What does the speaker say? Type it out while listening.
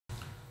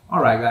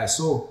All right, guys,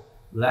 so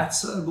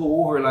let's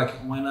go over like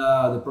when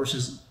the person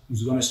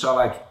is gonna start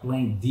like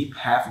playing deep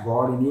half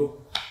guard on you.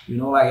 You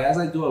know, like as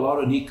I do a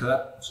lot of knee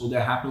cut, so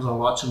that happens a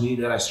lot to me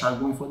that I start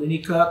going for the knee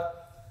cut.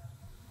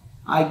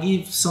 I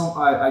give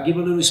a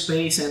little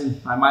space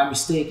and I might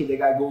mistake it, the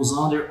guy goes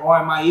under, or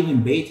I might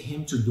even bait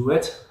him to do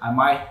it. I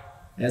might,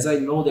 as I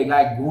know the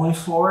guy going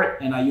for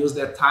it, and I use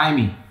that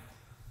timing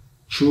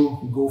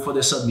to go for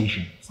the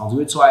submission. Sounds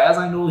good? So as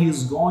I know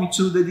he's going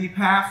to the deep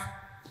half,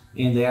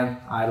 and then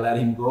I let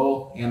him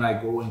go and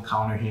I go and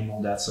counter him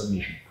on that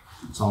submission.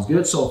 Sounds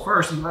good? So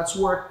first, let's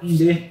work in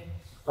the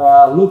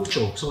loop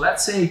choke. So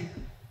let's say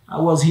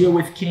I was here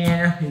with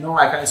Ken, you know,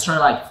 like I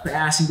start like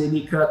passing the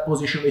knee cut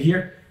position over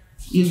here.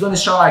 He's gonna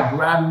start like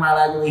grabbing my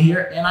leg over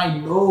here, and I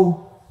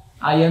know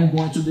I am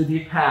going to the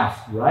deep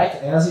half, right?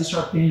 As he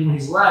starts pinching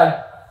his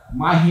leg,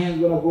 my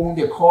hand gonna go on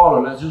the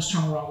collar. Let's just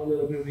turn around a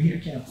little bit over here,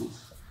 Ken,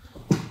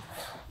 please.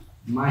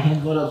 My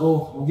hand gonna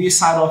go on this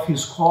side of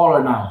his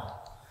collar now.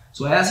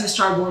 So as he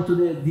starts going to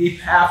the deep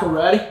half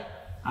already,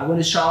 I'm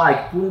gonna start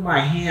like putting my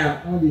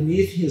hand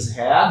underneath his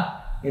head,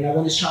 and I'm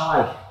gonna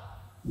start like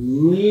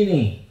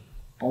leaning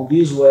on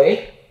this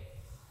way,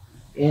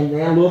 and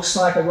then looks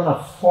like I'm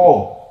gonna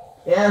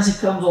fall. As he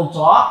comes on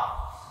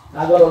top,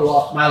 I'm gonna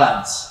lock my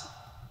legs.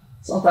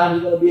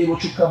 Sometimes you're gonna be able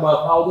to come up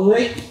all the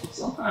way,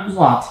 sometimes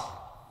not.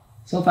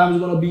 Sometimes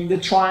you're gonna be in the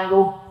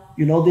triangle,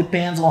 you know,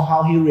 depends on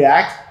how he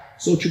reacts.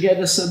 So to get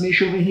the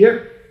submission over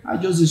here, I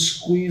just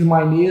squeeze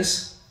my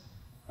knees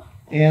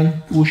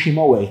and push him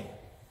away.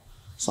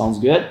 Sounds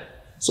good?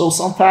 So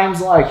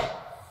sometimes like,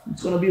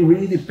 it's gonna be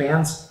really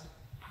depends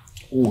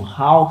on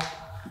how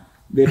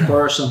the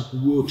person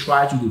will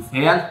try to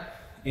defend.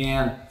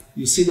 And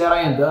you see that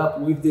I end up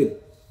with the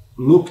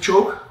loop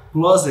choke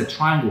plus the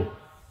triangle.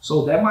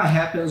 So that might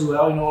happen as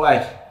well, you know,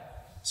 like,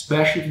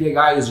 especially if the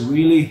guy is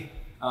really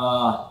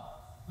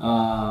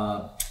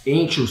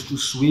anxious to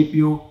sweep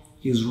you.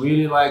 He's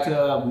really like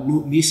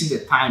missing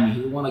the timing.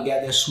 He want to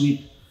get that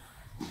sweep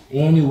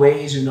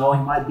anyways, you know.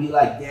 He might be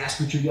like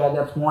desperate to get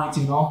that point,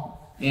 you know,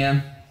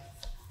 and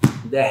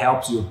that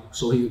helps you.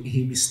 So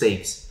he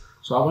mistakes.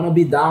 So I'm gonna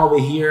be down over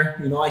here,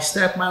 you know. I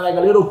step my leg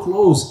a little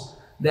close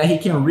that he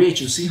can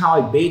reach. You see how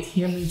I bait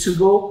him into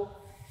go?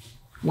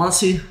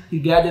 Once he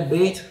get the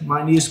bait,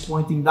 my knee is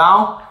pointing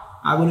down.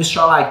 I'm gonna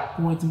start like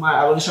I'm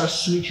gonna start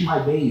switching my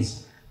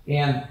base.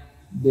 And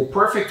the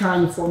perfect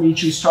time for me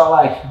to start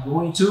like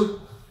going to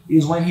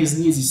is when his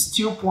knees is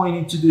still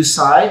pointing to this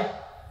side,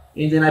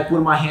 and then I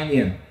put my hand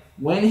in.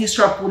 When he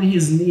start putting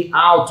his knee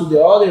out to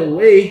the other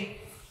way,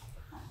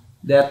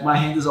 that my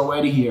hand is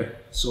already here.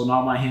 So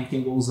now my hand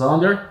can goes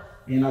under,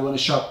 and I'm gonna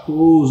start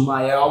close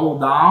my elbow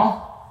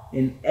down.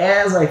 And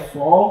as I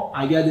fall,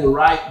 I get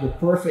the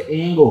perfect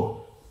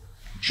angle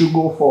to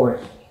go for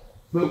it.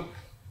 But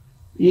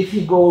if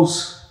he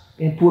goes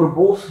and put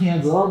both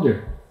hands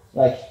under,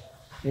 like,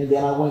 and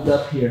then I went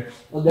up here,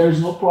 well,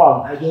 there's no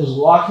problem. I just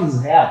lock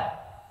his head,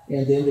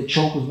 and then the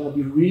choke is gonna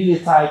be really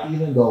tight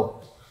even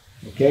though.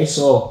 Okay,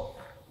 so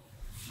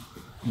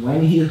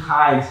when he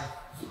hides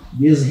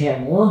this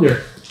hand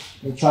under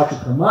and try to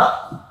come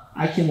up,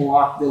 I can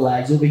lock the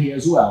legs over here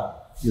as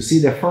well. You see,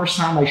 the first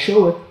time I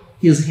show it,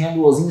 his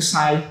hand was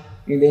inside,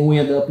 and then we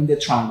end up in the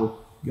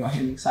triangle. Your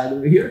hand inside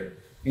over here,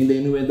 and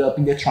then we end up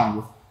in the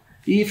triangle.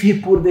 If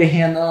he put the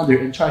hand under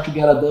and try to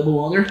get a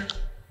double under,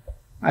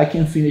 I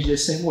can finish the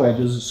same way.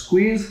 Just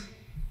squeeze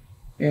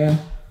and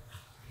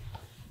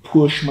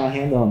push my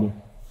hand under.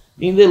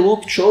 In the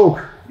loop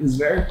choke, it's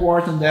very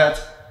important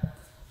that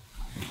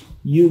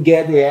you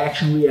get the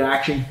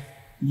action-reaction,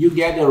 you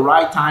get the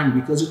right time,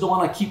 because you don't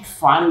want to keep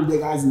fighting with the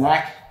guy's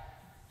neck,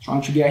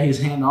 trying to get his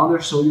hand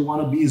under. So you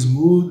want to be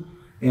smooth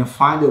and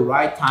find the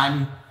right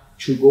timing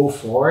to go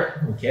for it,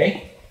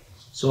 okay?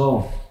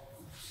 So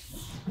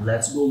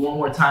let's go one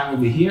more time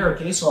over here,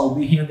 okay? So I'll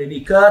be here in the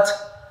knee cut.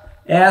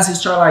 As he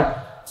start like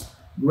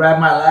grab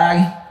my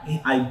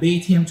leg, I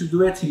bait him to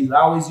do it. He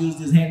always use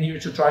this hand here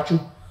to try to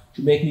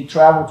make me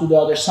travel to the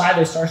other side.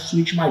 I start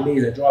switching my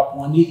base. I drop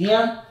one knee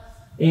in,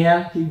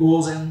 and he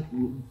goes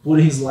and put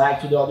his leg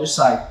to the other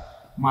side.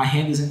 My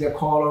hand is in the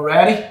collar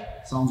already.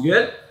 Sounds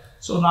good?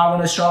 So now I'm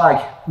gonna start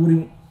like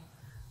putting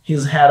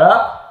his head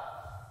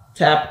up,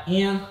 tap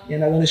in,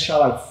 and I'm gonna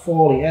start like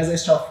falling. As I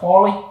start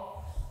falling,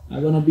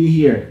 I'm gonna be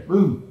here,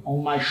 boom,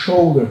 on my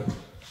shoulder.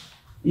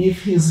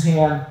 If his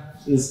hand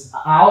is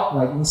out,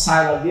 like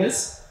inside like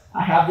this,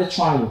 I have the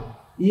triangle.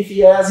 If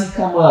as he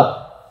come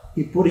up,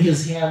 he put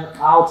his hand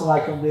out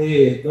like on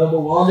the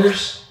double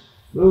unders,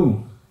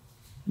 boom,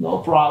 no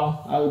problem.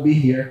 I will be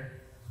here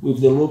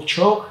with the loop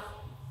choke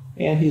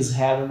and his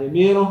head in the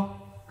middle,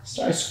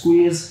 start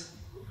squeeze,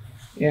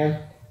 and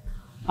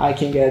I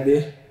can get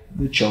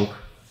the choke.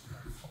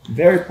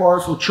 Very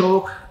powerful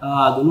choke.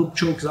 The loop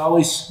choke is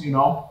always, you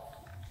know,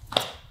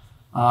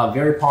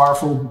 very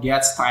powerful,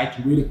 gets tight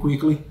really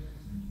quickly,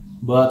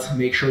 but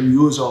make sure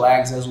you use your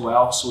legs as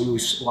well so you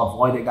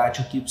avoid the guy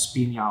to keep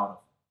spinning out.